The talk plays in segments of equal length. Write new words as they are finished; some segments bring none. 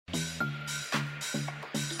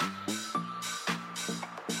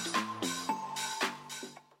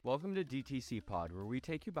Welcome to DTC Pod, where we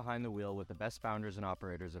take you behind the wheel with the best founders and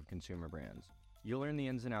operators of consumer brands. You'll learn the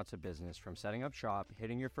ins and outs of business, from setting up shop,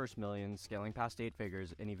 hitting your first million, scaling past 8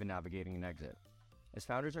 figures, and even navigating an exit. As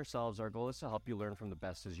founders ourselves, our goal is to help you learn from the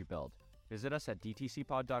best as you build. Visit us at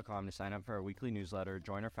dtcpod.com to sign up for our weekly newsletter,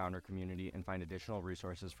 join our founder community, and find additional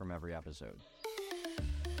resources from every episode.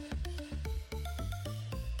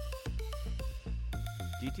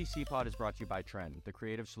 DTC Pod is brought to you by Trend, the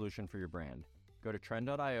creative solution for your brand. Go to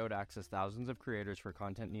trend.io to access thousands of creators for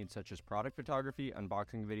content needs such as product photography,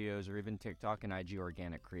 unboxing videos, or even TikTok and IG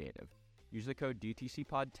organic creative. Use the code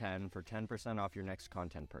DTCPOD10 for 10% off your next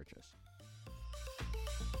content purchase.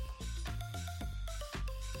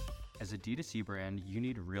 As a D2C brand, you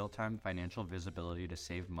need real-time financial visibility to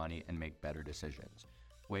save money and make better decisions.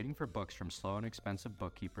 Waiting for books from slow and expensive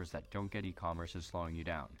bookkeepers that don't get e-commerce is slowing you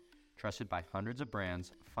down. Trusted by hundreds of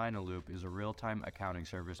brands, Finaloop is a real-time accounting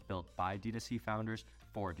service built by D2C founders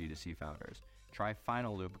for D2C founders. Try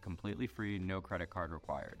Finaloop completely free, no credit card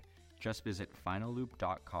required. Just visit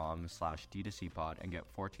finaloop.com/D2CPod and get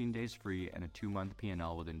 14 days free and a 2-month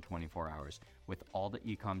P&L within 24 hours with all the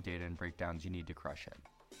e-com data and breakdowns you need to crush it.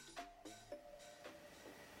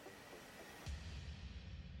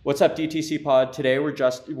 What's up, DTC Pod? Today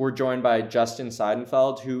we're joined by Justin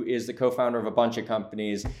Seidenfeld, who is the co-founder of a bunch of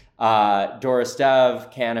companies, Doris Dev,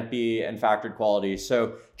 Canopy, and Factored Quality.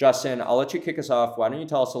 So Justin, I'll let you kick us off. Why don't you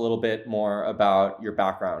tell us a little bit more about your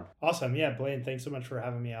background? Awesome. Yeah, Blaine, thanks so much for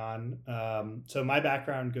having me on. So my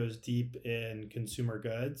background goes deep in consumer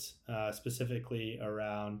goods, specifically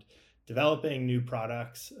around developing new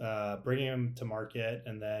products, bringing them to market,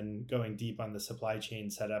 and then going deep on the supply chain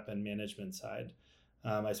setup and management side.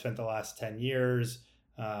 I spent the last 10 years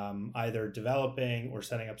either developing or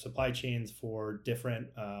setting up supply chains for different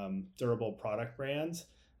durable product brands,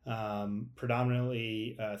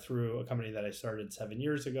 predominantly through a company that I started 7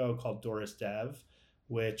 years ago called Doris Dev,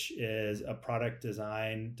 which is a product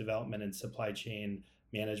design, development, and supply chain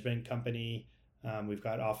management company. We've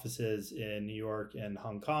got offices in New York and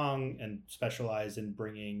Hong Kong and specialize in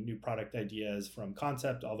bringing new product ideas from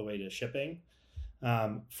concept all the way to shipping.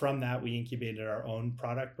 From that, we incubated our own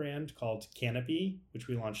product brand called Canopy, which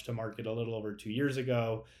we launched to market a little over 2 years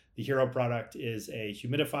ago. The hero product is a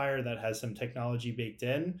humidifier that has some technology baked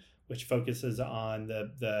in, which focuses on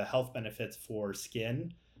the health benefits for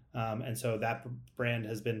skin. And so that brand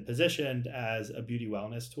has been positioned as a beauty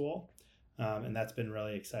wellness tool. And that's been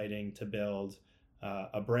really exciting to build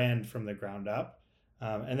a brand from the ground up.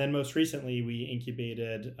 And then most recently, we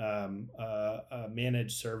incubated a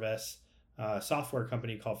managed service software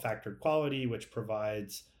company called Factored Quality, which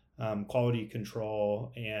provides quality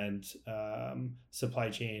control and supply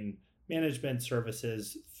chain management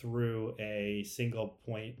services through a single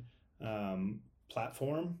point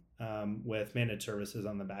platform with managed services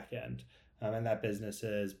on the back end. And that business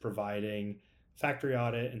is providing factory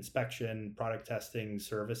audit, inspection, product testing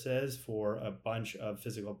services for a bunch of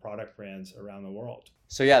physical product brands around the world.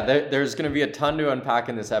 So yeah, there's going to be a ton to unpack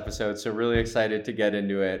in this episode, so really excited to get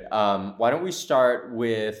into it. Why don't we start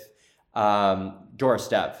with Doris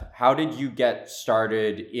Dev? How did you get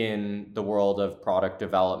started in the world of product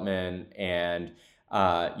development, and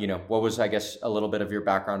what was, I guess, a little bit of your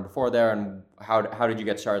background before there, and how did you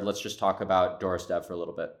get started? Let's just talk about Doris Dev for a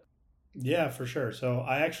little bit. Yeah, for sure. So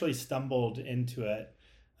I actually stumbled into it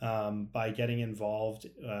by getting involved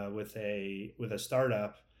with a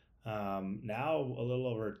startup now a little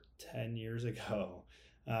over 10 years ago,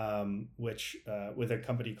 which with a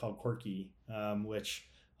company called Quirky, which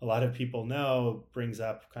a lot of people know brings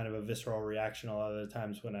up kind of a visceral reaction a lot of the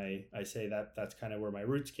times when I say that that's kind of where my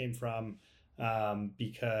roots came from,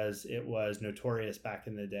 because it was notorious back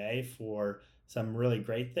in the day for some really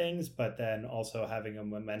great things, but then also having a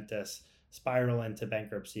momentous spiral into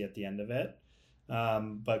bankruptcy at the end of it.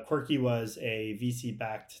 But Quirky was a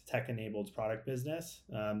VC-backed tech-enabled product business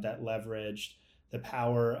that leveraged the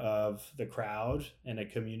power of the crowd and a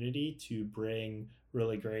community to bring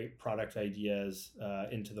really great product ideas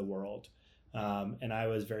into the world. And I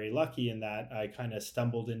was very lucky in that I kind of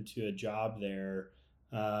stumbled into a job there,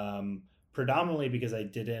 predominantly because I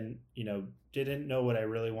didn't know what I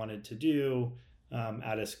really wanted to do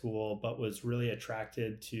out of school, but was really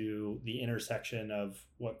attracted to the intersection of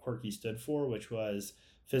what Quirky stood for, which was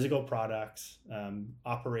physical products,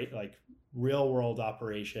 operate like real world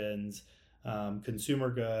operations, consumer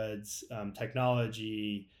goods,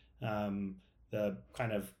 technology, the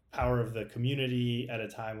kind of power of the community at a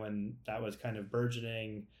time when that was kind of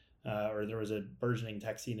burgeoning, or there was a burgeoning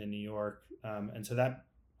tech scene in New York. And so that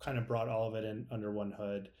kind of brought all of it in under one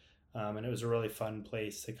hood. And it was a really fun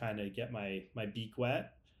place to kind of get my beak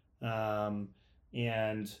wet.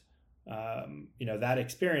 And that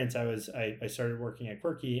experience, I started working at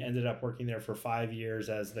Quirky, ended up working there for 5 years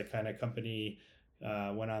as the kind of company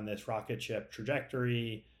went on this rocket ship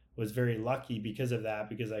trajectory. Was very lucky because of that,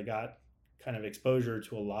 because I got kind of exposure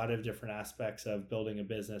to a lot of different aspects of building a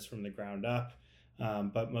business from the ground up.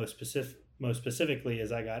 But most specifically,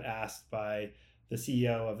 as I got asked by the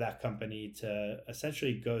CEO of that company to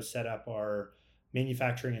essentially go set up our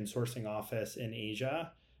manufacturing and sourcing office in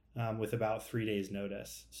Asia with about 3 days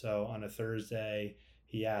notice. So on a Thursday,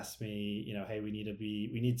 he asked me, hey, we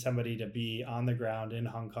need somebody to be on the ground in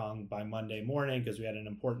Hong Kong by Monday morning, because we had an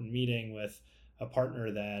important meeting with a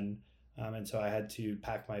partner then. And so I had to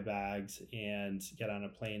pack my bags and get on a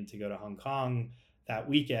plane to go to Hong Kong that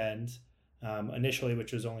weekend, initially,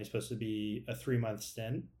 which was only supposed to be a 3-month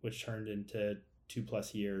stint, which turned into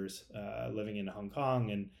 2+ years living in Hong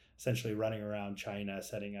Kong and essentially running around China,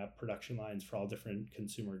 setting up production lines for all different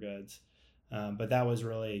consumer goods. But that was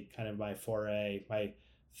really kind of my foray, my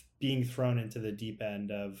being thrown into the deep end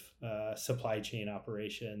of supply chain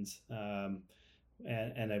operations,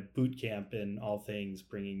 and a boot camp in all things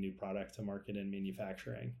bringing new product to market and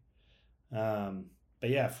manufacturing. But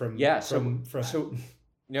yeah, so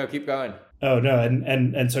no, keep going. Oh no,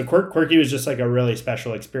 and so Quirky was just like a really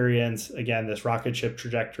special experience. Again, this rocket ship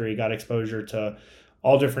trajectory, got exposure to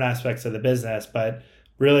all different aspects of the business, but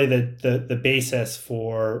really the basis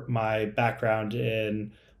for my background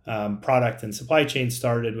in product and supply chain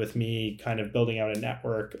started with me kind of building out a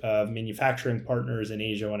network of manufacturing partners in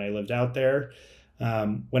Asia when I lived out there.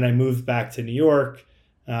 When I moved back to New York,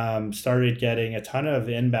 started getting a ton of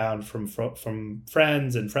inbound from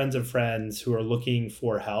friends and friends of friends who are looking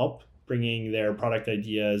for help bringing their product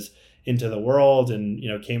ideas into the world, and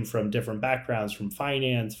came from different backgrounds, from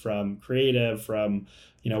finance, from creative, from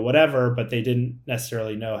whatever, but they didn't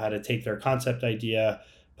necessarily know how to take their concept idea,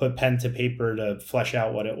 put pen to paper to flesh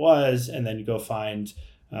out what it was, and then go find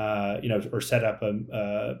or set up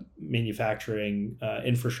a manufacturing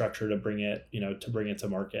infrastructure to bring it to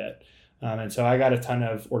market. And so I got a ton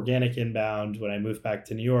of organic inbound when I moved back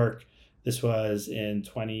to New York. This was in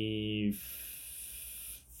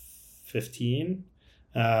 2015.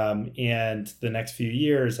 And the next few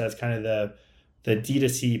years, as kind of the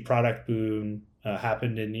D2C product boom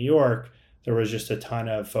happened in New York, there was just a ton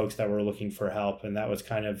of folks that were looking for help. And that was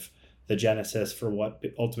kind of the genesis for what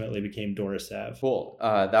ultimately became Doris Dev. Cool.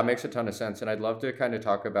 That makes a ton of sense. And I'd love to kind of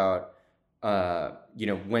talk about,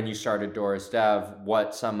 when you started Doris Dev,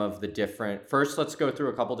 what some of the different, first, let's go through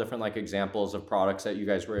a couple different examples of products that you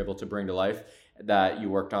guys were able to bring to life that you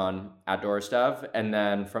worked on at Doris Dev. And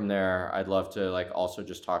then from there, I'd love to also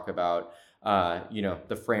just talk about,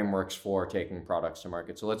 the frameworks for taking products to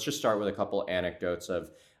market. So let's just start with a couple anecdotes of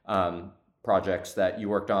projects that you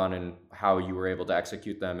worked on and how you were able to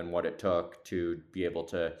execute them and what it took to be able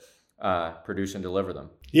to produce and deliver them.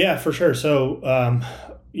 Yeah, for sure. So,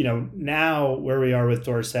 now where we are with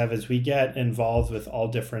Doris Dev is we get involved with all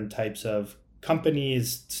different types of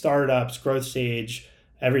companies, startups, growth stage,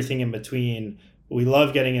 everything in between. We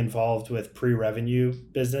love getting involved with pre-revenue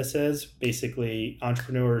businesses, basically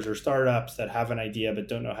entrepreneurs or startups that have an idea but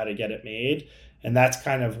don't know how to get it made. And that's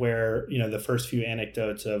kind of where, the first few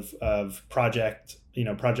anecdotes of projects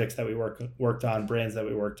that we worked on, brands that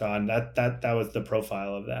we worked on, that was the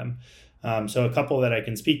profile of them. So a couple that I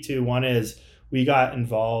can speak to. One is we got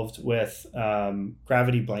involved with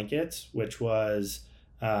Gravity Blankets, which was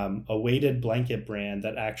a weighted blanket brand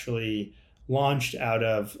that actually launched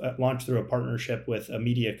through a partnership with a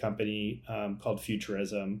media company called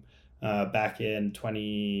Futurism back in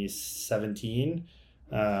 2017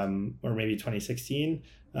 or maybe 2016.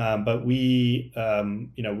 But we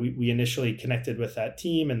initially connected with that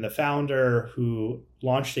team and the founder, who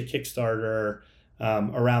launched a Kickstarter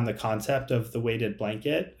around the concept of the weighted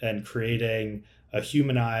blanket and creating a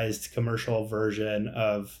humanized commercial version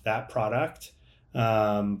of that product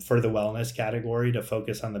for the wellness category, to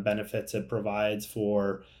focus on the benefits it provides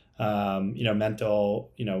for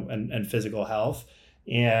mental and physical health.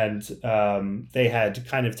 And they had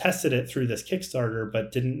kind of tested it through this Kickstarter,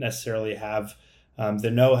 but didn't necessarily have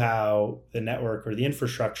the know-how, the network, or the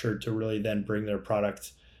infrastructure to really then bring their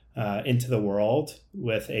product into the world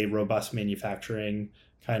with a robust manufacturing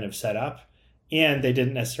kind of setup. And they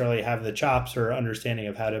didn't necessarily have the chops or understanding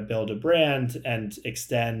of how to build a brand and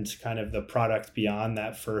extend kind of the product beyond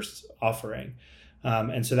that first offering.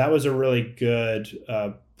 And so that was a really good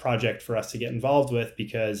project for us to get involved with,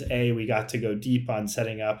 because we got to go deep on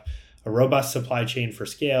setting up a robust supply chain for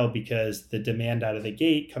scale, because the demand out of the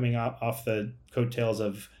gate coming off the coattails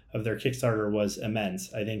of of their Kickstarter was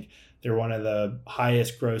immense. I think they're one of the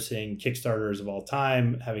highest grossing Kickstarters of all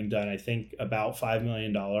time, having done, I think, about $5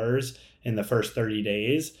 million in the first 30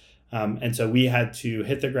 days. And so we had to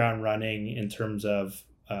hit the ground running in terms of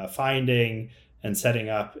finding and setting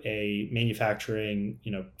up a manufacturing,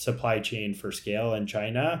 supply chain for scale in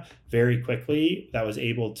China very quickly that was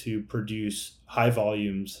able to produce high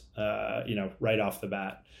volumes, right off the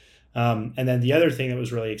bat. And then the other thing that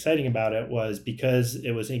was really exciting about it was because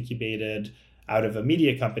it was incubated out of a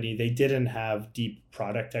media company, they didn't have deep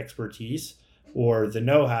product expertise or the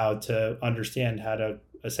know-how to understand how to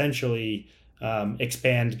essentially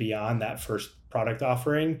expand beyond that first product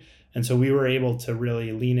offering. And so we were able to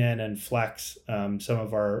really lean in and flex some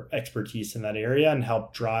of our expertise in that area and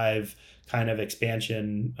help drive kind of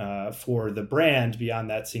expansion for the brand beyond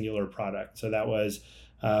that singular product. So that was,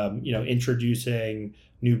 introducing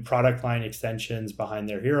new product line extensions behind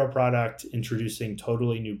their hero product, introducing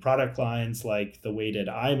totally new product lines like the weighted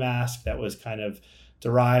eye mask that was kind of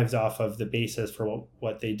derived off of the basis for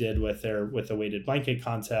what they did with the weighted blanket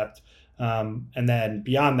concept. And then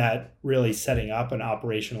beyond that, really setting up an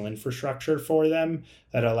operational infrastructure for them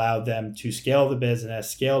that allowed them to scale the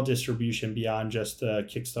business, scale distribution beyond just a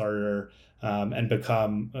Kickstarter, and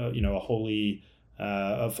become, a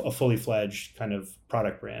fully fledged kind of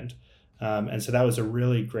product brand. And so that was a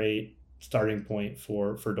really great starting point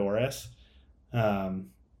for Doris.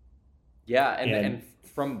 And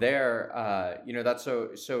from there, that's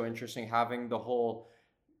so interesting. Having the whole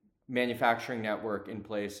manufacturing network in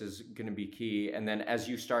place is going to be key. And then as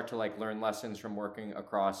you start to learn lessons from working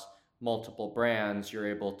across multiple brands, you're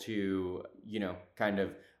able to, kind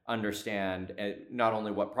of understand not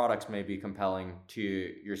only what products may be compelling to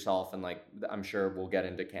yourself, and I'm sure we'll get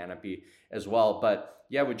into Canopy as well. But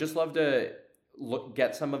yeah, we'd just love to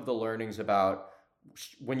get some of the learnings about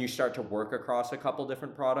when you start to work across a couple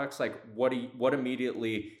different products. What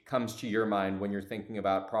immediately comes to your mind when you're thinking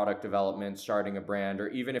about product development, starting a brand, or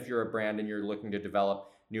even if you're a brand and you're looking to develop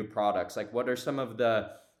new products? What are some of the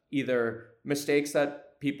either mistakes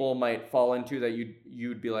that people might fall into that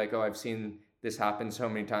you'd be like, oh, I've seen this happen so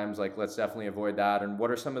many times, let's definitely avoid that? And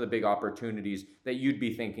what are some of the big opportunities that you'd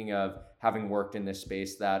be thinking of, having worked in this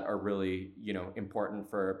space, that are really, important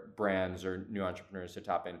for brands or new entrepreneurs to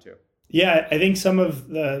tap into? Yeah, I think some of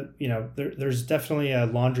the, there's definitely a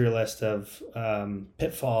laundry list of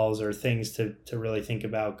pitfalls or things to really think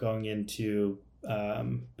about going into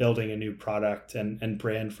building a new product and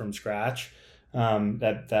brand from scratch,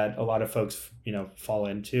 that a lot of folks, fall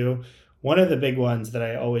into. One of the big ones that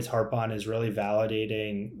I always harp on is really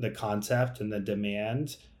validating the concept and the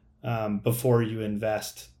demand before you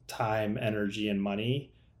invest time, energy, and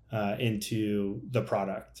money into the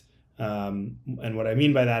product. And what I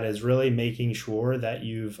mean by that is really making sure that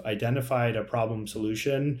you've identified a problem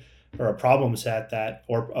solution or a problem set that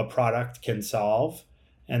or a product can solve,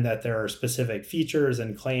 and that there are specific features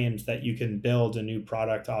and claims that you can build a new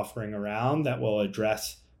product offering around that will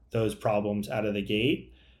address those problems out of the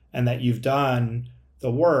gate, and that you've done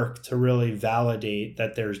the work to really validate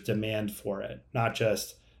that there's demand for it, not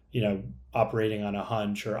just, operating on a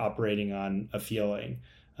hunch or operating on a feeling.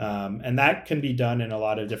 And that can be done in a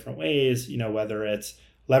lot of different ways, whether it's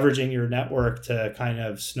leveraging your network to kind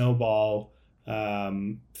of snowball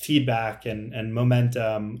feedback and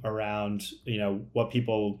momentum around, what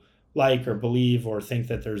people like or believe or think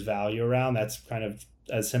that there's value around. That's kind of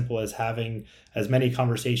as simple as having as many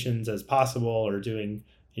conversations as possible, or doing,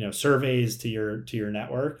 surveys to your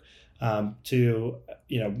network, to,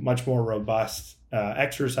 much more robust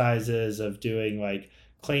exercises of doing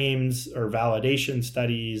claims or validation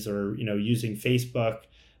studies, or using Facebook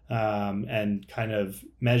and kind of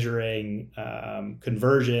measuring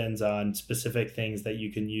conversions on specific things that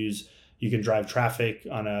you can use. You can drive traffic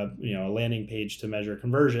on a landing page to measure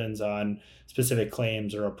conversions on specific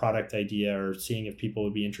claims or a product idea, or seeing if people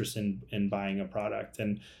would be interested in buying a product.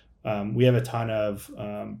 And we have a ton of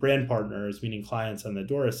brand partners, meaning clients on the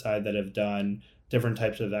Doris side, that have done different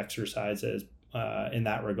types of exercises in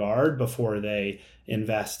that regard before they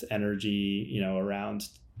invest energy, around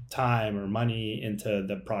time or money into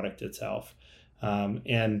the product itself.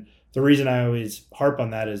 And the reason I always harp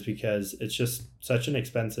on that is because it's just such an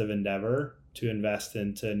expensive endeavor to invest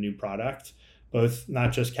into new product, both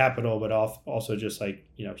not just capital, but also just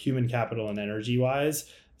human capital and energy wise,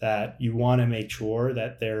 that you want to make sure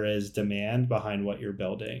that there is demand behind what you're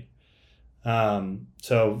building.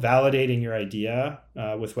 So validating your idea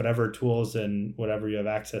with whatever tools and whatever you have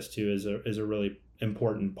access to is a really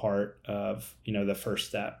important part of, the first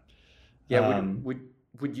step. Yeah.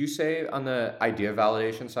 Would you say on the idea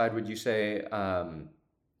validation side, would you say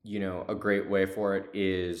a great way for it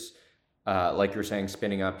is, like you're saying,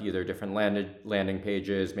 spinning up either different landing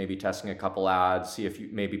pages, maybe testing a couple ads, see if you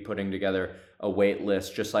maybe putting together a wait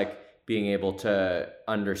list, just like being able to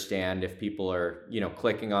understand if people are,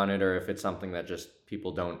 clicking on it, or if it's something that just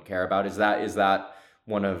people don't care about. Is that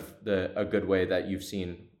one of a good way that you've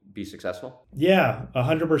seen be successful? Yeah,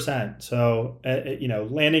 100%. So,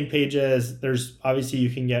 landing pages, there's obviously you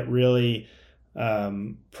can get really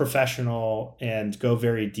professional and go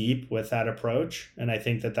very deep with that approach. And I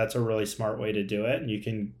think that that's a really smart way to do it. And you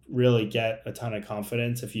can really get a ton of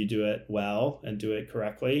confidence if you do it well and do it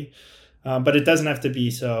correctly. But it doesn't have to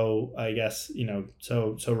be so, I guess,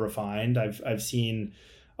 so refined. I've seen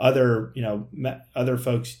other, other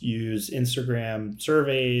folks use Instagram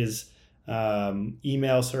surveys,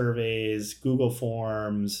 email surveys, Google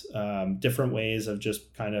Forms, different ways of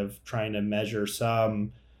just kind of trying to measure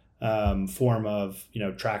some form of,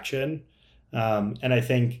 traction. And I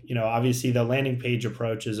think, obviously the landing page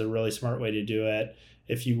approach is a really smart way to do it.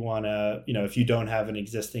 If you want to, if you don't have an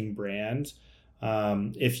existing brand,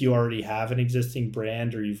 if you already have an existing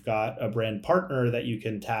brand, or you've got a brand partner that you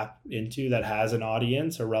can tap into that has an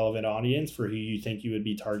audience, a relevant audience for who you think you would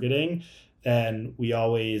be targeting, then we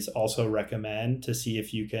always also recommend to see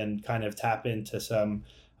if you can kind of tap into some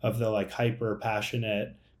of the like hyper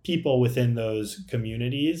passionate people within those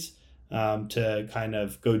communities, to kind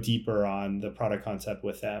of go deeper on the product concept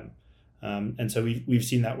with them. And so we've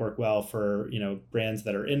seen that work well for, brands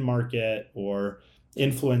that are in market, or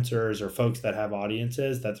influencers, or folks that have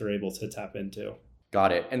audiences that they're able to tap into.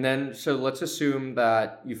 Got it. And then, so let's assume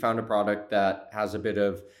that you found a product that has a bit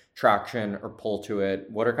of traction or pull to it.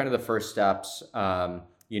 What are kind of the first steps,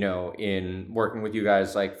 in working with you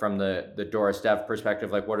guys, like from the Doris Dev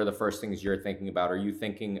perspective? Like, what are the first things you're thinking about? Are you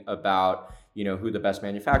thinking about, who the best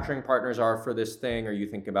manufacturing partners are for this thing? Are you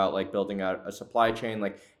thinking about like building out a supply chain?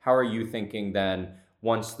 Like, how are you thinking then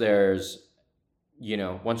once there's,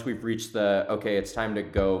 once we've reached the, okay, it's time to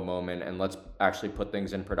go moment and let's actually put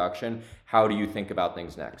things in production, how do you think about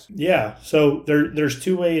things next? Yeah. So there's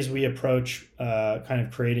two ways we approach kind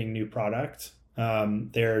of creating new product.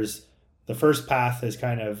 There's the first path is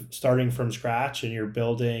kind of starting from scratch, and you're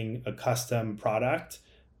building a custom product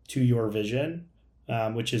to your vision,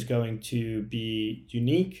 which is going to be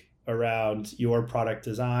unique around your product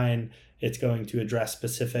design. It's going to address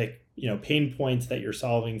specific, pain points that you're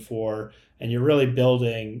solving for, and you're really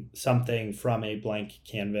building something from a blank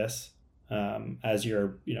canvas as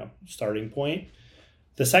your, starting point.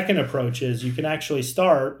 The second approach is you can actually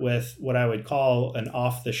start with what I would call an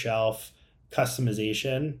off-the-shelf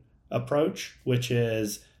customization approach, which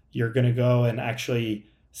is you're going to go and actually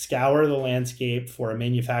scour the landscape for a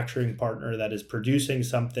manufacturing partner that is producing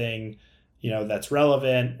something, that's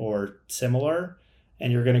relevant or similar,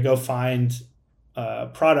 and you're going to go find a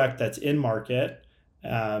product that's in market,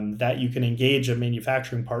 that you can engage a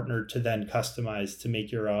manufacturing partner to then customize to make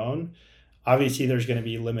your own. Obviously, there's going to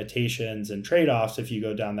be limitations and trade-offs if you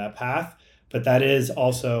go down that path, but that is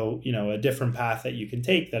also, a different path that you can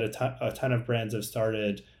take that a ton of brands have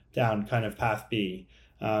started down, kind of path B.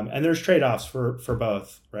 And there's trade-offs for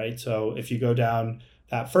both, right? So if you go down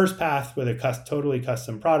that first path with a totally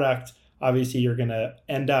custom product, obviously you're going to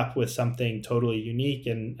end up with something totally unique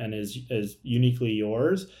and is uniquely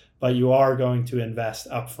yours, but you are going to invest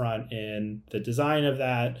upfront in the design of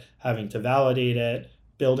that, having to validate it.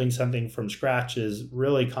 Building something from scratch is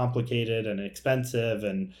really complicated and expensive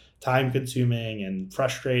and time consuming and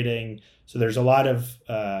frustrating. So there's a lot of,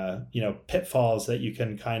 pitfalls that you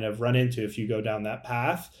can kind of run into if you go down that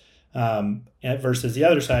path. And versus the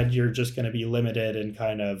other side, you're just going to be limited in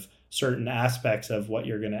kind of certain aspects of what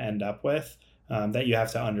you're going to end up with, that you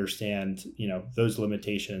have to understand, those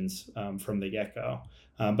limitations from the get-go.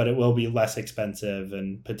 But it will be less expensive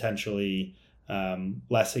and potentially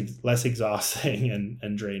less exhausting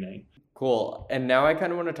and draining. Cool. And now I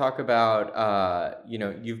kind of want to talk about,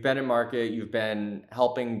 you've been in market, you've been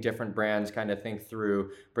helping different brands kind of think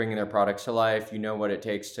through bringing their products to life. You know what it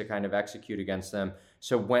takes to kind of execute against them.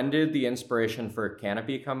 So when did the inspiration for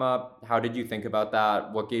Canopy come up? How did you think about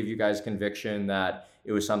that? What gave you guys conviction that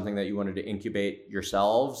it was something that you wanted to incubate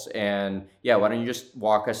yourselves? And yeah, why don't you just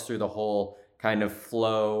walk us through the whole kind of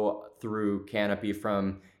flow through Canopy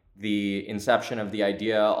from the inception of the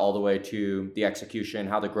idea all the way to the execution,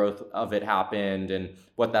 how the growth of it happened, and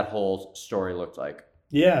what that whole story looked like.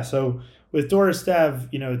 Yeah. So with Doris Dev,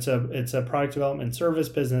 it's a product development service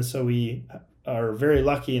business. So we are very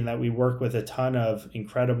lucky in that we work with a ton of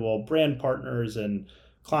incredible brand partners and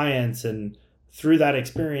clients. And through that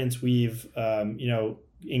experience, we've,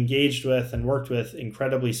 engaged with and worked with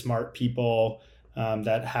incredibly smart people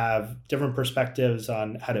that have different perspectives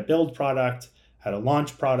on how to build product, how to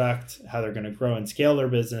launch product, how they're going to grow and scale their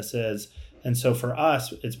businesses. And so for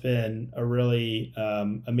us, it's been a really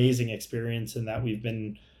amazing experience in that we've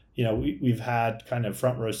been, we've had kind of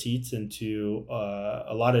front row seats into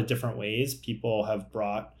a lot of different ways people have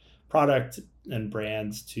brought product and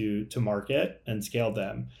brands to market and scaled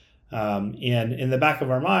them. And in the back of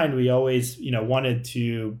our mind, we always, wanted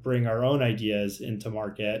to bring our own ideas into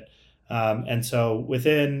market. And so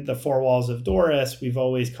within the four walls of Doris, we've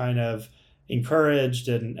always kind of encouraged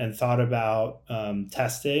and thought about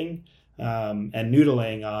testing and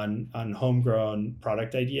noodling on homegrown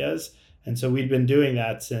product ideas. And so we've been doing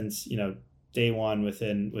that since, day one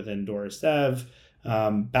within Doris Dev.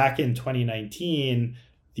 Back in 2019,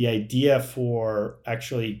 the idea for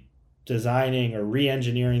actually designing or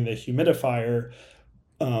re-engineering the humidifier,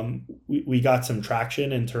 we got some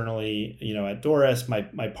traction internally, at Doris.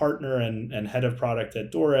 My partner and head of product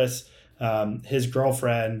at Doris, his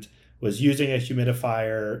girlfriend was using a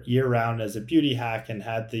humidifier year round as a beauty hack and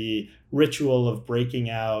had the ritual of breaking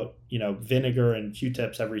out, vinegar and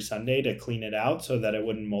Q-tips every Sunday to clean it out so that it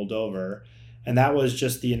wouldn't mold over. And that was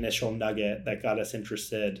just the initial nugget that got us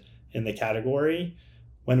interested in the category.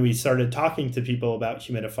 When we started talking to people about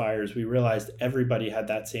humidifiers, we realized everybody had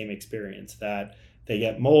that same experience, that they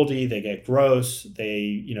get moldy, they get gross,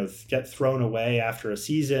 they, get thrown away after a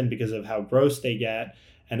season because of how gross they get.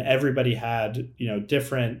 And everybody had,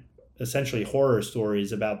 different, essentially horror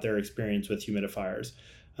stories about their experience with humidifiers.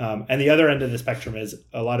 And the other end of the spectrum is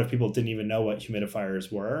a lot of people didn't even know what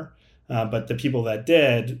humidifiers were. But the people that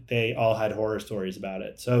did, they all had horror stories about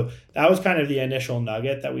it. So that was kind of the initial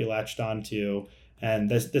nugget that we latched onto. And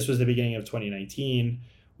this was the beginning of 2019.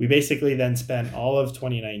 We basically then spent all of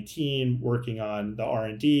 2019 working on the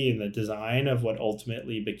R&D and the design of what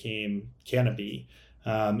ultimately became Canopy.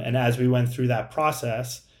 And as we went through that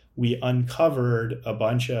process, we uncovered a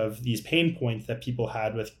bunch of these pain points that people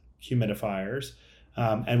had with humidifiers.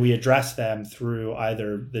 And we addressed them through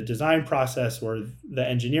either the design process or the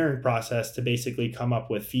engineering process to basically come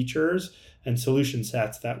up with features and solution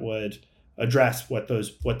sets that would address what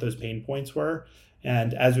those pain points were.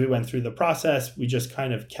 And as we went through the process, we just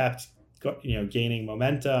kind of kept gaining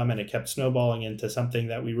momentum, and it kept snowballing into something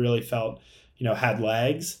that we really felt had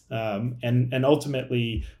legs. And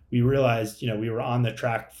ultimately, we realized we were on the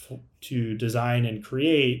track to design and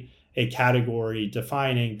create a category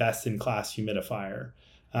defining best-in-class humidifier.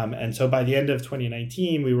 And so by the end of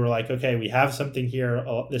 2019, we were like, okay, we have something here.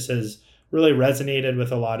 This has really resonated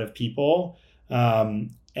with a lot of people.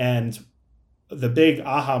 And the big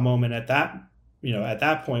aha moment at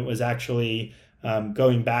that point was actually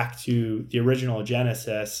going back to the original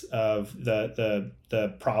genesis of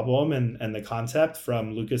the problem and the concept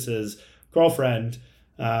from Lucas's girlfriend,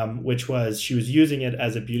 which was she was using it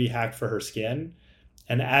as a beauty hack for her skin.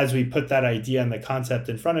 And as we put that idea and the concept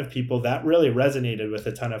in front of people, that really resonated with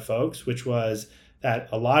a ton of folks, which was that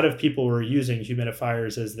a lot of people were using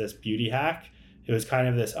humidifiers as this beauty hack. It was kind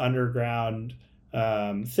of this underground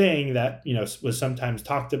thing that was sometimes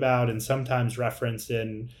talked about and sometimes referenced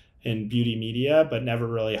in beauty media, but never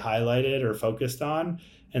really highlighted or focused on.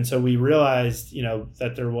 And so we realized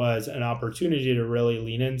that there was an opportunity to really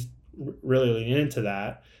lean into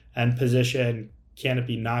that and position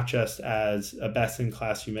Canopy not just as a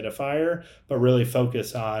best-in-class humidifier, but really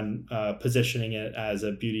focus on positioning it as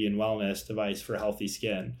a beauty and wellness device for healthy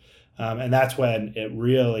skin. And that's when it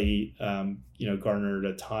really, garnered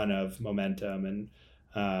a ton of momentum,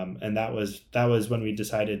 and that was when we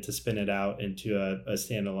decided to spin it out into a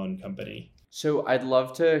standalone company. So I'd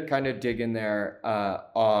love to kind of dig in there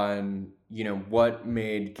on what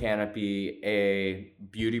made Canopy a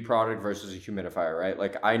beauty product versus a humidifier, right?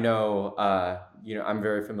 Like I know, I'm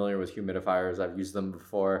very familiar with humidifiers. I've used them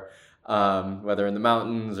before, whether in the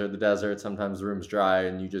mountains or the desert. Sometimes the room's dry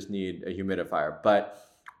and you just need a humidifier. But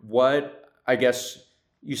I guess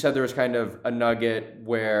you said there was kind of a nugget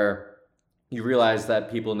where you realized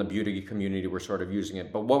that people in the beauty community were sort of using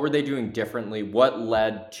it, but what were they doing differently? What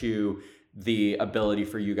led to the ability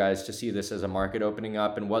for you guys to see this as a market opening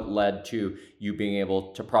up, and what led to you being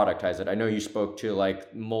able to productize it? I know you spoke to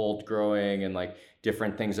like mold growing and like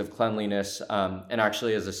different things of cleanliness. And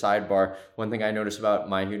actually, as a sidebar, one thing I notice about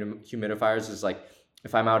my humidifiers is like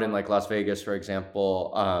if I'm out in like Las Vegas, for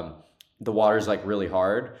example, the water's like really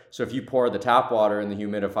hard. So if you pour the tap water in the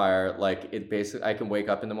humidifier, like it basically, I can wake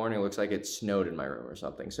up in the morning, it looks like it snowed in my room or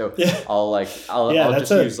something. So I'll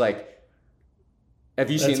just use like, have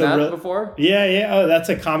you seen that before? Yeah. Oh, that's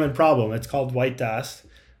a common problem. It's called white dust.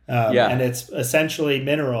 And it's essentially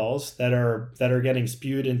minerals that are getting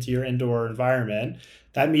spewed into your indoor environment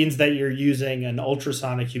that means that you're using an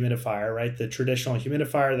ultrasonic humidifier, right? The traditional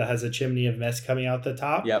humidifier that has a chimney of mist coming out the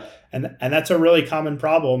top. Yep. And that's a really common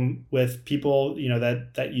problem with people,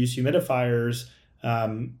 that use humidifiers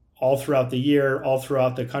all throughout the year, all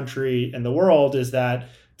throughout the country and the world, is that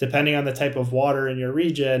depending on the type of water in your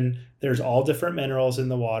region, there's all different minerals in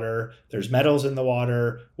the water, there's metals in the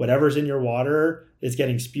water, whatever's in your water is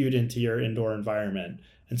getting spewed into your indoor environment.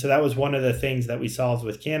 And so that was one of the things that we solved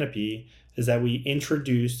with Canopy, is that we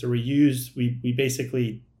introduced, or we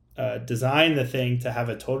basically designed the thing to have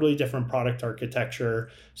a totally different product architecture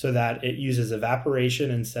so that it uses evaporation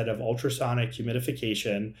instead of ultrasonic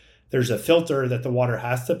humidification. There's a filter that the water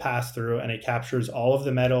has to pass through, and it captures all of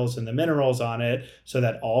the metals and the minerals on it so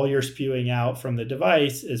that all you're spewing out from the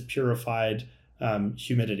device is purified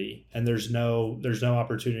humidity. And there's no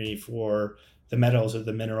opportunity for the metals or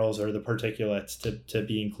the minerals or the particulates to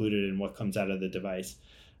be included in what comes out of the device.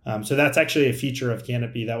 So that's actually a feature of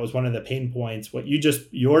Canopy. That was one of the pain points.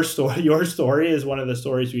 Your story is one of the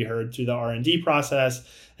stories we heard through the R&D process,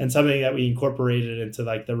 and something that we incorporated into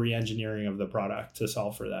like the re-engineering of the product to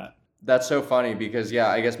solve for that. That's so funny because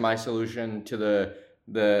I guess my solution to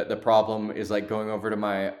the problem is like going over to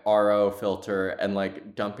my RO filter and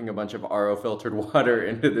like dumping a bunch of RO filtered water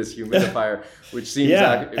into this humidifier, which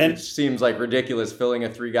seems like ridiculous, filling a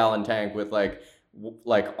 3-gallon tank with like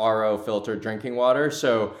RO filtered drinking water.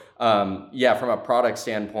 So from a product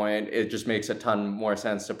standpoint, it just makes a ton more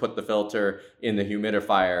sense to put the filter in the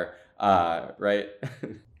humidifier, right?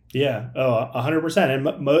 Yeah, 100%.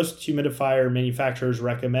 And most humidifier manufacturers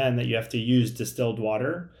recommend that you have to use distilled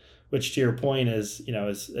water, which to your point is,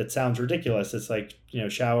 it sounds ridiculous. It's like,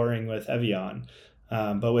 showering with Evian.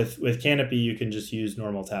 But with Canopy, you can just use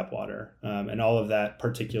normal tap water, and all of that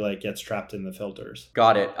particulate gets trapped in the filters.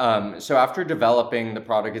 Got it. So after developing the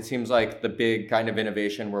product, it seems like the big kind of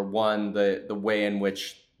innovation were, one, the way in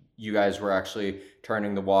which you guys were actually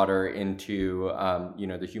turning the water into,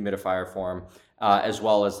 the humidifier form, as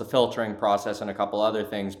well as the filtering process and a couple other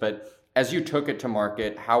things. But as you took it to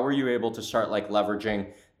market, how were you able to start like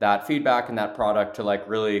leveraging that feedback and that product to like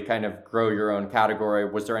really kind of grow your own category?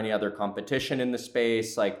 Was there any other competition in the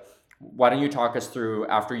space? Like, why don't you talk us through,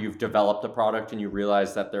 after you've developed the product and you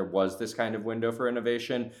realized that there was this kind of window for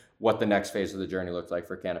innovation, what the next phase of the journey looked like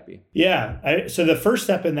for Canopy? Yeah. So the first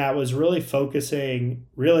step in that was really focusing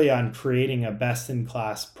on creating a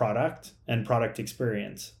best-in-class product and product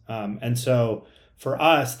experience. And so for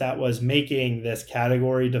us, that was making this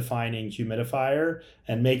category-defining humidifier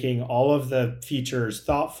and making all of the features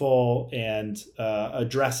thoughtful and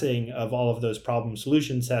addressing of all of those problem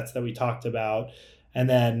solution sets that we talked about, and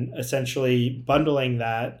then essentially bundling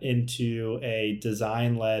that into a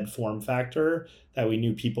design-led form factor that we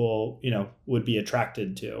knew people, would be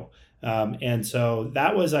attracted to. And so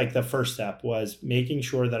that was like the first step, was making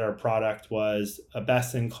sure that our product was a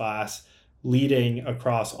best-in-class, leading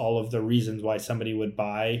across all of the reasons why somebody would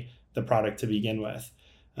buy the product to begin with.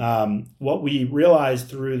 What we realized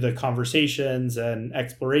through the conversations and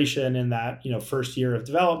exploration in that first year of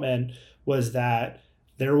development was that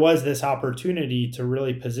there was this opportunity to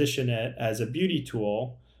really position it as a beauty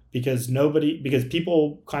tool, because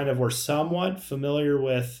people kind of were somewhat familiar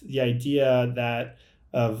with the idea that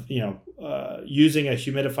using a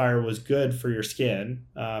humidifier was good for your skin.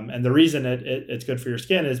 And the reason it's good for your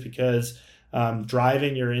skin is because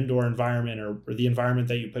driving your indoor environment or the environment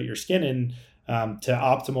that you put your skin in to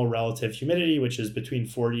optimal relative humidity, which is between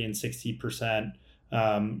 40 and 60%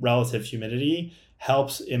 relative humidity,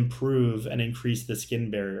 helps improve and increase the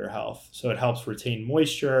skin barrier health. So it helps retain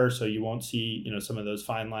moisture, so you won't see some of those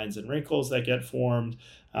fine lines and wrinkles that get formed,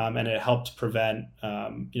 and it helps prevent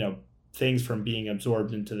things from being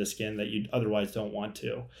absorbed into the skin that you otherwise don't want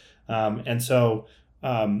to. And so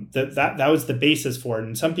that was the basis for it.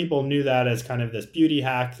 And some people knew that as kind of this beauty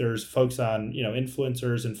hack. There's folks on,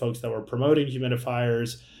 influencers and folks that were promoting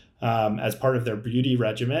humidifiers as part of their beauty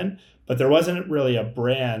regimen, but there wasn't really a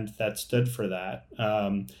brand that stood for that.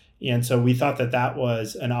 And so we thought that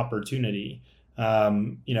was an opportunity.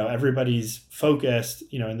 Everybody's focused,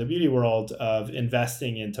 in the beauty world of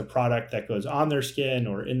investing into product that goes on their skin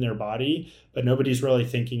or in their body, but nobody's really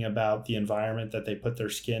thinking about the environment that they put their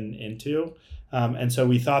skin into. And so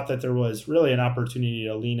we thought that there was really an opportunity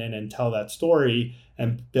to lean in and tell that story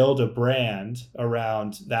and build a brand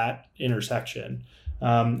around that intersection.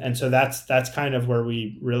 And so that's kind of where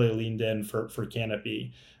we really leaned in for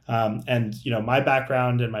Canopy. And my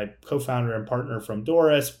background and my co-founder and partner from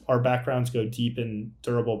Doris, our backgrounds go deep in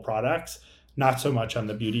durable products, not so much on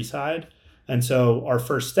the beauty side. And so our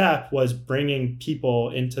first step was bringing people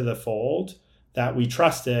into the fold that we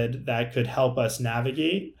trusted, that could help us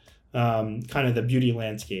navigate kind of the beauty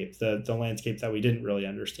landscape, the landscape that we didn't really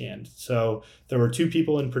understand. So there were two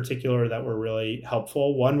people in particular that were really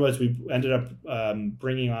helpful. One was we ended up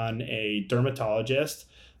bringing on a dermatologist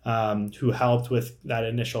who helped with that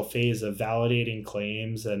initial phase of validating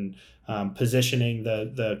claims and positioning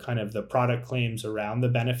the kind of the product claims around the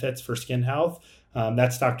benefits for skin health.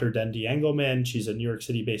 That's Dr. Dendi Engelman. She's a New York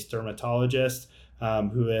City-based dermatologist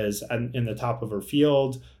who is in the top of her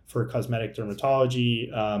field for cosmetic dermatology.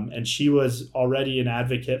 And she was already an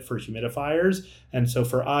advocate for humidifiers. And so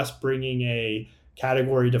for us, bringing a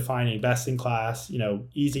category defining best in class,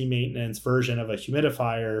 easy maintenance version of a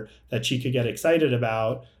humidifier that she could get excited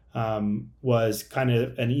about was kind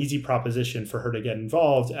of an easy proposition for her to get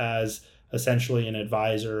involved as essentially an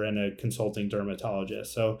advisor and a consulting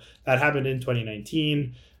dermatologist. So that happened in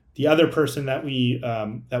 2019. The other person that we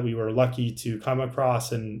were lucky to come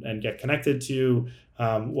across and get connected to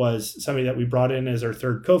was somebody that we brought in as our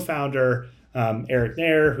third co-founder, Eric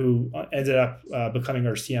Nair, who ended up becoming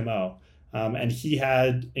our CMO. And he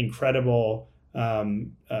had incredible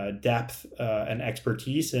depth and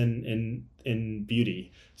expertise in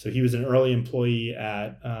beauty. So he was an early employee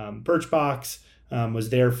at Birchbox, was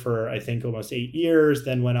there for, I think, almost 8 years,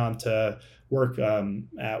 then went on to work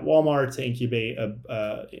at Walmart to incubate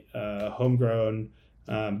a homegrown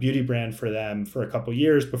beauty brand for them for a couple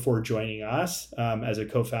years before joining us as a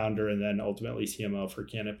co-founder and then ultimately CMO for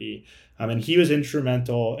Canopy. And he was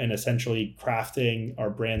instrumental in essentially crafting our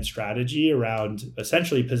brand strategy around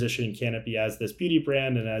essentially positioning Canopy as this beauty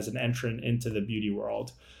brand and as an entrant into the beauty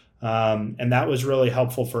world. And that was really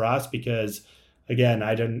helpful for us because, again,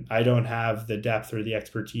 I don't have the depth or the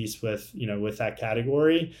expertise with that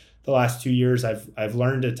category. The last 2 years, I've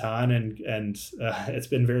learned a ton and it's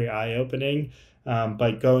been very eye-opening.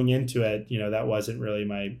 But going into it, that wasn't really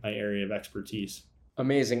my area of expertise.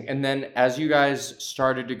 Amazing. And then as you guys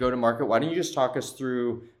started to go to market, why don't you just talk us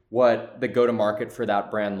through what the go-to-market for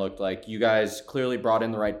that brand looked like? You guys clearly brought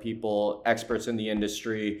in the right people, experts in the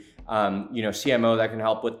industry, CMO that can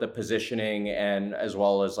help with the positioning and as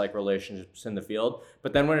well as like relationships in the field.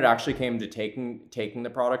 But then when it actually came to taking the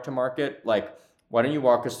product to market, why don't you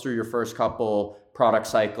walk us through your first couple product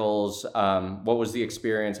cycles? What was the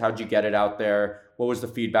experience? How'd you get it out there? What was the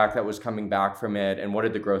feedback that was coming back from it? And what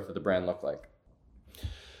did the growth of the brand look like?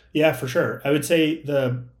 Yeah, for sure. I would say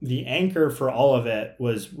the anchor for all of it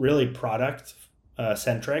was really product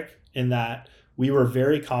centric in that we were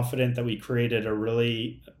very confident that we created a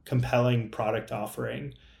really compelling product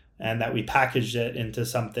offering and that we packaged it into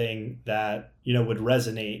something that, would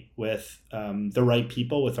resonate with the right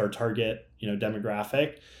people, with our target,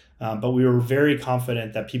 demographic. But we were very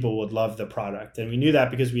confident that people would love the product. And we knew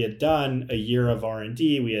that because we had done a year of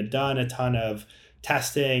R&D. We had done a ton of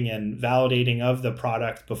testing and validating of the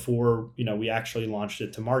product before, we actually launched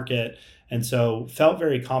it to market. And so felt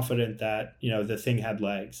very confident that, the thing had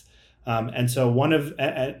legs. And so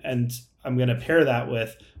and I'm going to pair that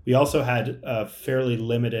with, we also had a fairly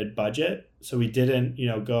limited budget. So we didn't,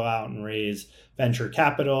 go out and raise venture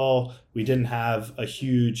capital. We didn't have a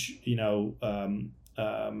huge,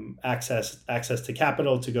 access to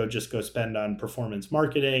capital to go spend on performance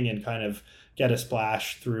marketing and kind of get a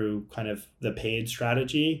splash through kind of the paid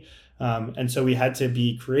strategy. And so we had to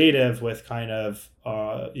be creative with kind of,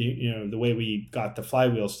 the way we got the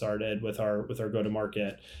flywheel started with our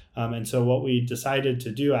go-to-market. And so what we decided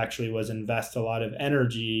to do actually was invest a lot of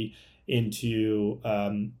energy into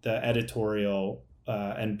the editorial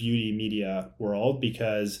and beauty media world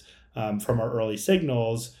because from our early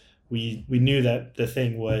signals, we knew that the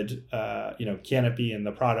thing would, Canopy and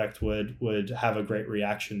the product would have a great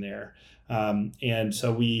reaction there. And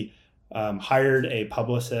so we hired a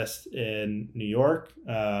publicist in New York,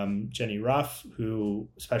 Jenny Ruff, who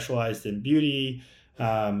specialized in beauty.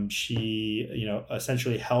 She,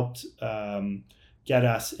 essentially helped get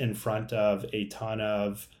us in front of a ton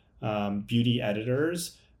of beauty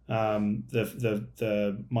editors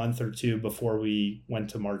the month or two before we went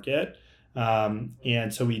to market.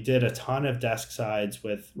 And so we did a ton of desk sides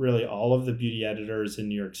with really all of the beauty editors in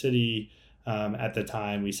New York City at the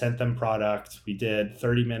time. We sent them product. We did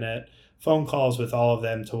 30-minute phone calls with all of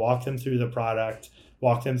them to walk them through the product,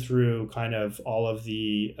 walk them through kind of all of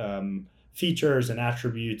the features and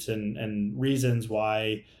attributes and reasons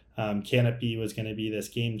why Canopy was going to be this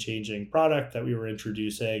game-changing product that we were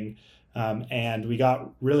introducing. And we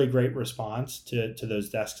got really great response to those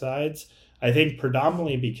desk sides. I think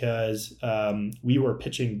predominantly because we were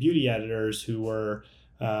pitching beauty editors who were,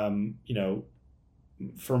 for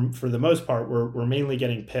the most part, we're mainly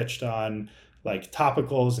getting pitched on like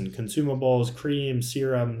topicals and consumables, creams,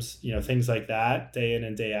 serums, things like that, day in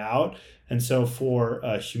and day out. And so for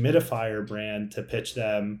a humidifier brand to pitch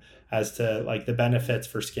them as to like the benefits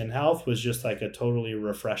for skin health was just like a totally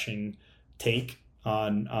refreshing take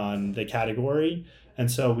on the category. And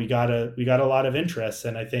so we got a lot of interest.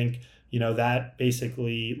 And I think, that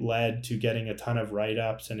basically led to getting a ton of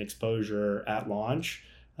write-ups and exposure at launch,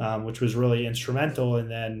 which was really instrumental in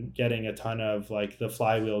then getting a ton of like the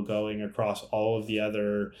flywheel going across all of the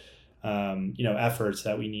other efforts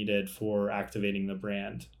that we needed for activating the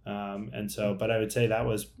brand. But I would say that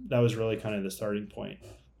was really kind of the starting point.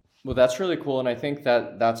 Well, that's really cool. And I think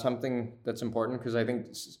that that's something that's important because I think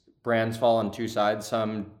brands fall on two sides.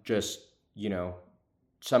 Some just,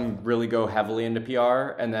 some really go heavily into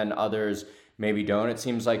PR and then others maybe don't. It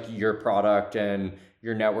seems like your product and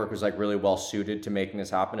your network was like really well suited to making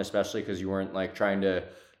this happen, especially because you weren't like trying to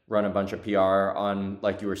run a bunch of PR on,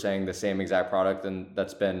 like you were saying, the same exact product and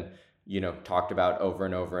that's been, talked about over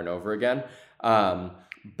and over and over again.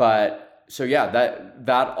 But so yeah,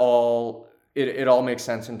 that all, it all makes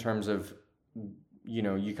sense in terms of,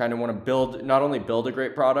 you kind of want to not only build a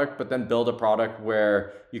great product, but then build a product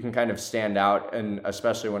where you can kind of stand out. And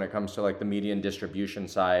especially when it comes to like the media and distribution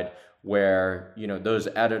side, where, those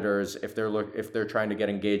editors, if they're trying to get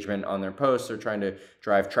engagement on their posts, they're trying to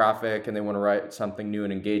drive traffic and they want to write something new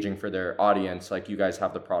and engaging for their audience, like you guys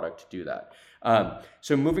have the product to do that.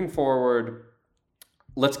 So moving forward,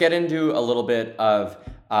 let's get into a little bit of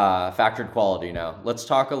factored quality now. Let's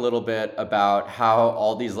talk a little bit about how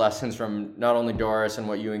all these lessons from not only Doris and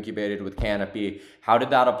what you incubated with Canopy, how did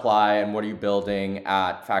that apply and what are you building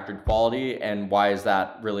at factored quality and why is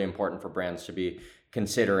that really important for brands to be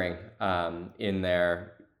considering in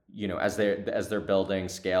their, as they're building,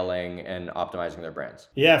 scaling and optimizing their brands?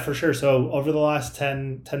 Yeah, for sure. So over the last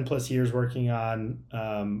 10 plus years working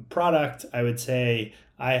on product, I would say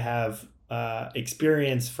I have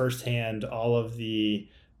experienced firsthand all of the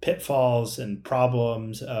pitfalls and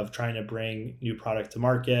problems of trying to bring new product to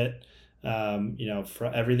market.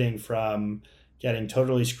 For everything from getting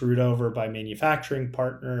totally screwed over by manufacturing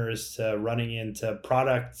partners to running into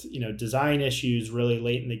product, design issues really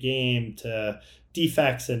late in the game to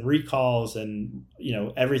defects and recalls and,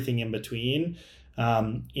 everything in between.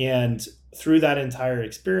 And through that entire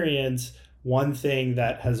experience, one thing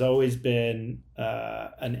that has always been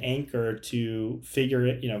an anchor to figure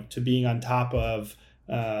it, to being on top of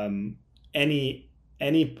any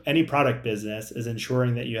product business is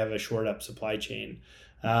ensuring that you have a shored up supply chain.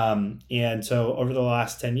 And so over the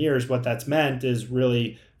last 10 years, what that's meant is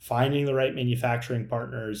really finding the right manufacturing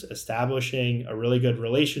partners, establishing a really good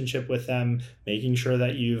relationship with them, making sure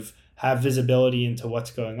that you've have visibility into what's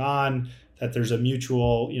going on, that there's a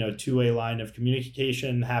mutual, two-way line of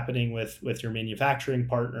communication happening with your manufacturing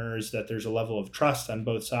partners, that there's a level of trust on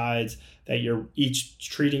both sides, that you're each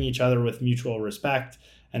treating each other with mutual respect,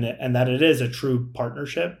 and that it is a true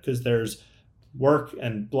partnership because there's work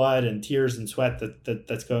and blood and tears and sweat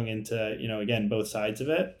that's going into, again, both sides of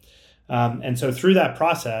it. And so through that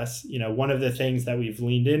process, one of the things that we've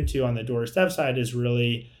leaned into on the Doris Dev side is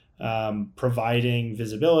really providing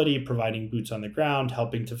visibility, providing boots on the ground,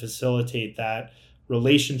 helping to facilitate that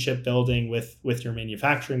relationship building with your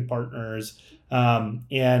manufacturing partners.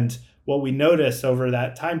 And what we noticed over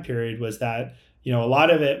that time period was that, a lot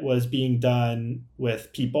of it was being done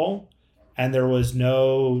with people, and there was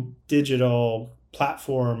no digital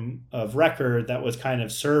platform of record that was kind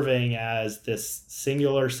of serving as this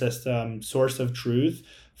singular system, source of truth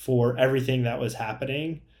for everything that was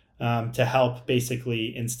happening. To help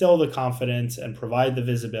basically instill the confidence and provide the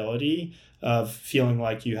visibility of feeling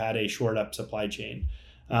like you had a shored up supply chain.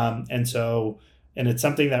 And it's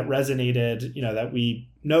something that resonated, that we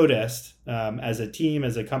noticed as a team,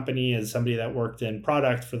 as a company, as somebody that worked in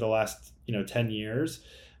product for the last, 10 years.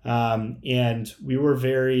 And we were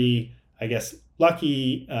very, I guess,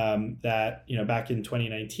 lucky that, back in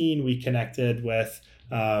 2019, we connected with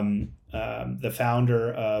the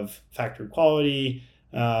founder of Factored Quality,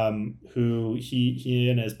 who he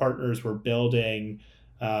and his partners were building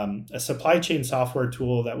a supply chain software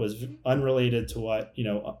tool that was unrelated to what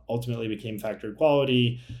ultimately became Factored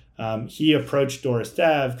Quality. He approached Doris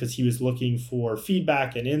Dev because he was looking for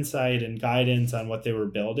feedback and insight and guidance on what they were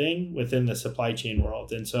building within the supply chain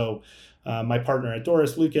world. And so my partner at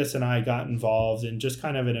Doris, Lucas, and I got involved in just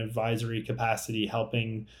kind of an advisory capacity,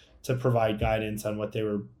 helping to provide guidance on what they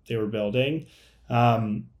were building.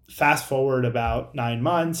 Fast forward about 9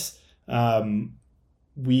 months,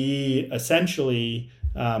 we essentially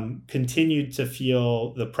continued to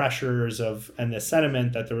feel the pressures and the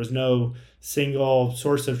sentiment that there was no single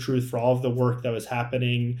source of truth for all of the work that was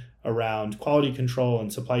happening around quality control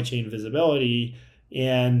and supply chain visibility,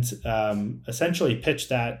 and essentially pitched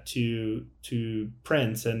that to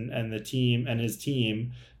Prince and the team and his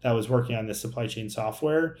team that was working on the supply chain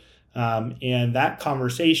software. And that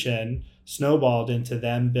conversation snowballed into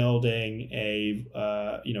them building a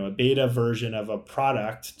beta version of a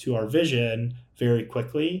product to our vision very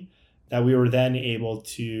quickly, that we were then able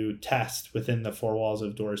to test within the four walls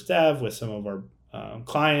of Doors Dev with some of our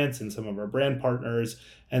clients and some of our brand partners,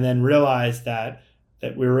 and then realized that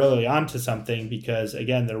we were really onto something, because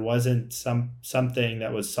again, there wasn't something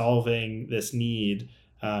that was solving this need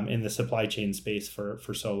in the supply chain space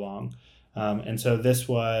for so long. And so this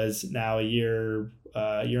was now a year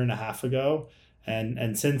and a half ago.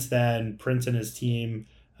 And since then, Prince and his team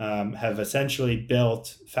have essentially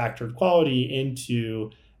built factored quality into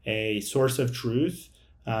a source of truth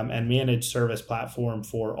and managed service platform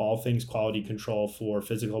for all things quality control for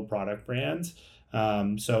physical product brands.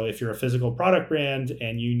 So if you're a physical product brand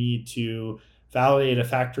and you need to validate a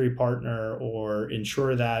factory partner or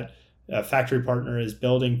ensure that a factory partner is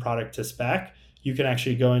building product to spec, you can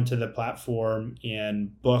actually go into the platform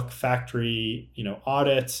and book factory,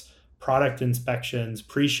 audits, product inspections,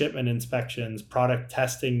 pre-shipment inspections, product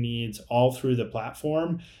testing needs all through the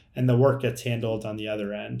platform, and the work gets handled on the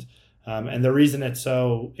other end. And the reason it's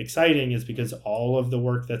so exciting is because all of the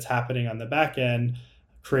work that's happening on the back end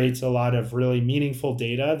creates a lot of really meaningful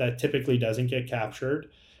data that typically doesn't get captured.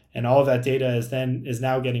 And all of that data is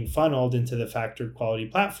now getting funneled into the factored quality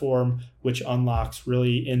platform, which unlocks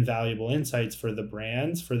really invaluable insights for the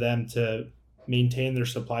brands, for them to maintain their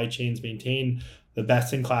supply chains, maintain the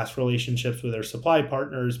best-in-class relationships with their supply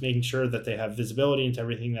partners, making sure that they have visibility into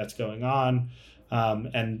everything that's going on,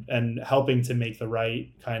 and helping to make the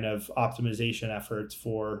right kind of optimization efforts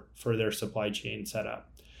for their supply chain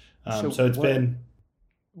setup. So it's been...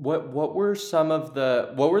 What were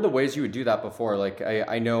the ways you would do that before? Like,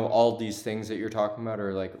 I know all these things that you're talking about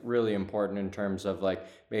are like really important in terms of like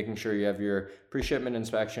making sure you have your pre-shipment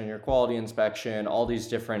inspection, your quality inspection, all these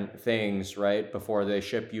different things, right? Before they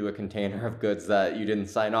ship you a container of goods that you didn't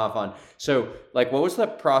sign off on. So like, what was the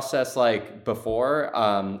process like before?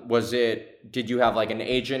 Did you have like an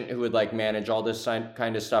agent who would like manage all this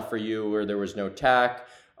kind of stuff for you, where there was no tech?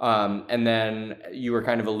 And then you were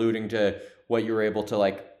kind of alluding to what you were able to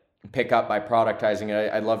like pick up by productizing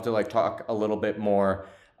it. I'd love to like talk a little bit more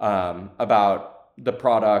about the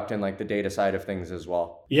product and like the data side of things as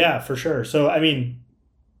well. Yeah, for sure. So, I mean,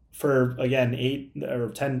 for again, 8 or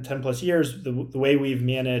 10 plus years, the way we've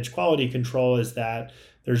managed quality control is that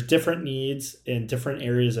there's different needs in different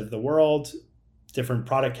areas of the world. Different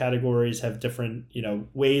product categories have different,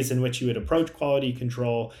 ways in which you would approach quality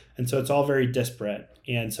control. And so it's all very disparate.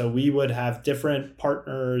 And so we would have different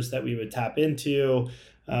partners that we would tap into.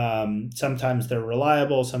 Sometimes they're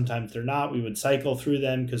reliable, sometimes they're not. We would cycle through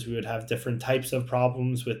them because we would have different types of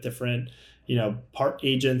problems with different, part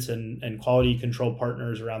agents and quality control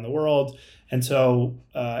partners around the world. And so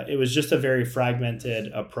it was just a very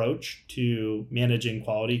fragmented approach to managing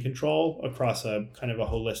quality control across a kind of a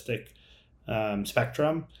holistic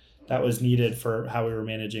spectrum that was needed for how we were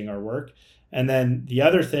managing our work. And then the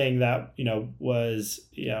other thing that, was,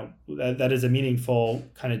 that is a meaningful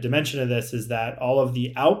kind of dimension of this is that all of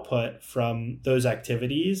the output from those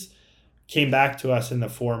activities came back to us in the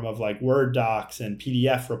form of like Word docs and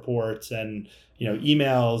PDF reports and,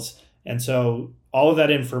 emails. And so all of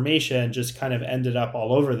that information just kind of ended up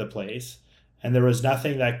all over the place. And there was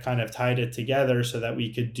nothing that kind of tied it together so that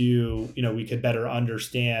we could we could better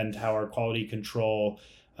understand how our quality control,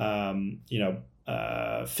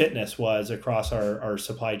 fitness was across our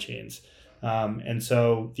supply chains. And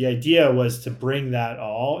so the idea was to bring that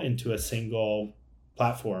all into a single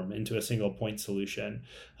platform, into a single point solution.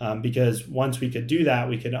 Because once we could do that,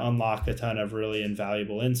 we could unlock a ton of really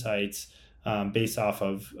invaluable insights based off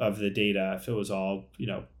of the data, if it was all,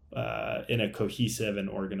 in a cohesive and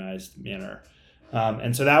organized manner.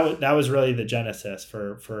 And so that was really the genesis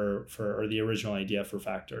for or the original idea for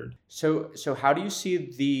Factored. So how do you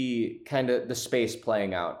see the kind of the space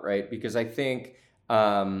playing out, right? Because I think,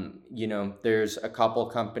 there's a couple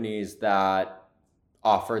companies that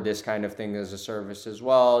offer this kind of thing as a service as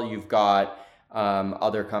well. You've got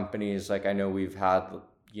other companies, like I know we've had,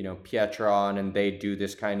 Pietron, and they do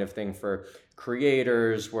this kind of thing for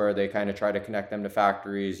creators where they kind of try to connect them to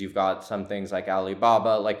factories. You've got some things like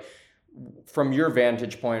Alibaba. Like, from your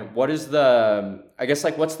vantage point, what's the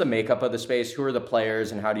makeup of the space? Who are the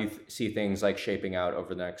players, and how do you see things like shaping out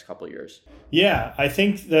over the next couple of years? Yeah, I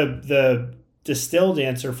think the distilled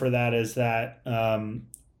answer for that is that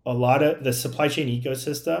a lot of the supply chain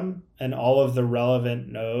ecosystem and all of the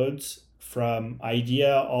relevant nodes from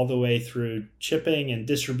idea all the way through shipping and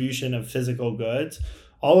distribution of physical goods,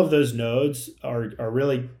 all of those nodes are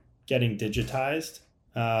really getting digitized.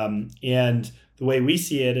 And the way we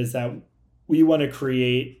see it is that we want to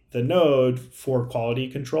create the node for quality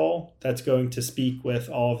control that's going to speak with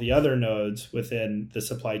all of the other nodes within the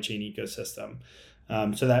supply chain ecosystem.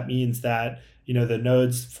 So that means that the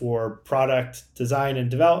nodes for product design and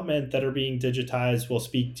development that are being digitized will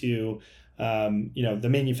speak to the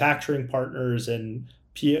manufacturing partners and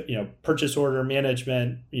purchase order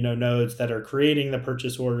management nodes that are creating the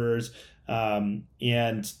purchase orders. And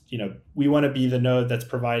we want to be the node that's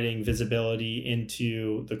providing visibility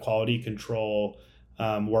into the quality control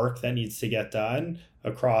work that needs to get done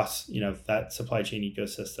across that supply chain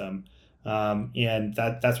ecosystem. And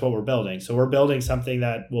that's what we're building. So we're building something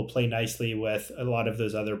that will play nicely with a lot of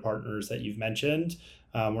those other partners that you've mentioned.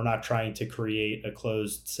 We're not trying to create a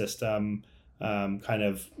closed system,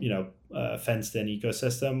 fenced in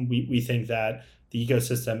ecosystem. We think that the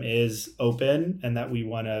ecosystem is open and that we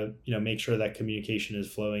want to, make sure that communication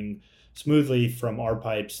is flowing smoothly from our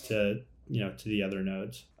pipes to the other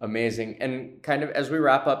nodes. Amazing. And kind of as we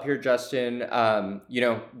wrap up here, Justin,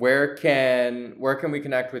 where can we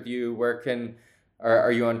connect with you?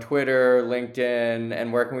 Are you on Twitter, LinkedIn,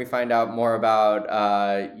 and where can we find out more about,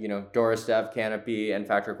 Doris Dev, Canopy, and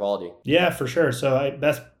Factor Quality? Yeah, for sure. So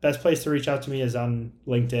best place to reach out to me is on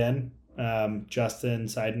LinkedIn, Justin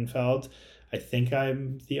Seidenfeld. I think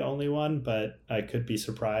I'm the only one, but I could be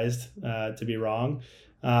surprised to be wrong.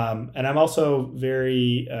 And I'm also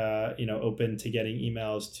very, open to getting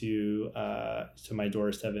emails to my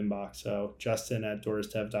Doris Dev inbox. So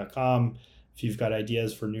justin@dorisdev.com. If you've got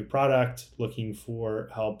ideas for new product, looking for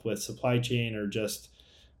help with supply chain, or just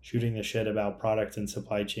shooting the shit about product and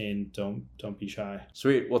supply chain, don't be shy.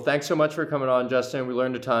 Sweet. Well, thanks so much for coming on, Justin. We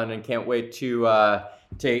learned a ton and can't wait to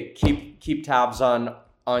keep tabs on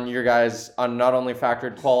your guys, on not only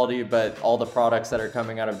Factored Quality, but all the products that are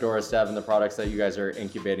coming out of Doris Dev and the products that you guys are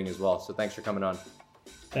incubating as well. So thanks for coming on.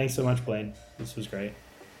 Thanks so much, Blaine. This was great.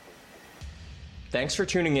 Thanks for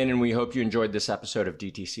tuning in, and we hope you enjoyed this episode of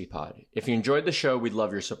DTC Pod. If you enjoyed the show, we'd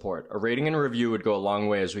love your support. A rating and a review would go a long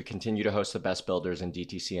way as we continue to host the best builders in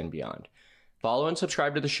DTC and beyond. Follow and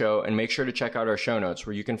subscribe to the show, and make sure to check out our show notes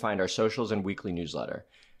where you can find our socials and weekly newsletter.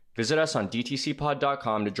 Visit us on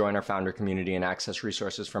dtcpod.com to join our founder community and access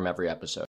resources from every episode.